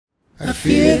I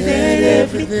fear that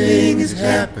everything is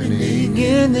happening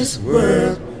in this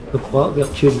world. Je crois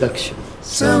vertueux de l'action.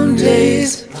 Some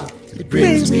days it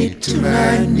brings me to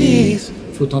my knees.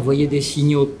 Il faut envoyer des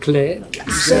signaux clairs.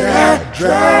 You said I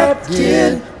dropped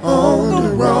in on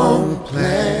the wrong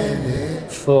planet.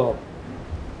 Fort,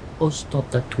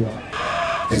 ostentatoire.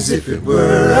 As if it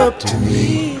were up to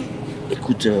me.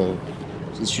 Écoute,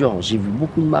 c'est sûr, j'ai vu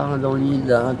beaucoup de marins dans l'île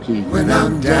là qui When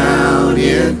I'm down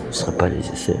in, ne seraient pas les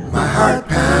essais. my heart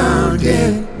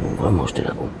pounding. Donc vraiment, j'étais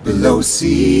là bon. Below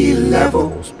sea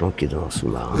level. On se planquait dans un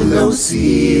sous-marin. Below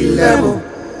sea level.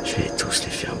 Je vais tous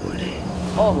les faire voler.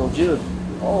 Oh mon Dieu.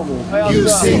 Oh mon frère. You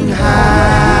sing high,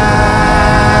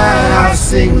 I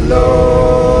sing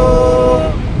low.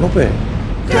 Mon père,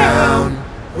 Down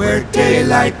where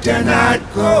daylight dare not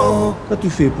go. qu'as-tu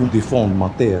fait pour défendre ma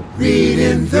terre?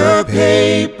 Reading the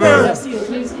paper,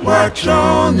 watch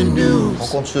on the On news.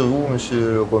 compte sur vous,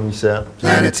 monsieur le commissaire.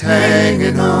 Planets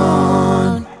hanging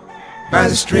on by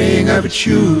the string of its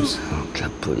shoes. Donc la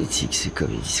politique, c'est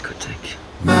comme une discothèque.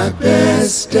 My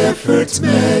best efforts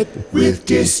met with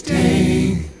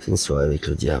disdain. C'est une soirée avec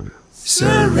le diable.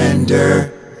 Surrender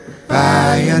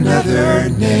by another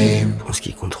name. Je pense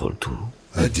qu'il contrôle tout.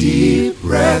 A deep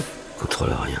breath Il contrôle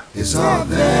rien. is all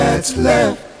that's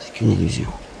left. C'est qu'une illusion.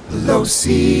 Below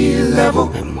sea level,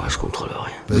 Même moi, je contrôle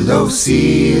rien. below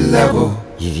sea level.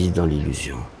 Ils vivent dans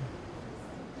l'illusion.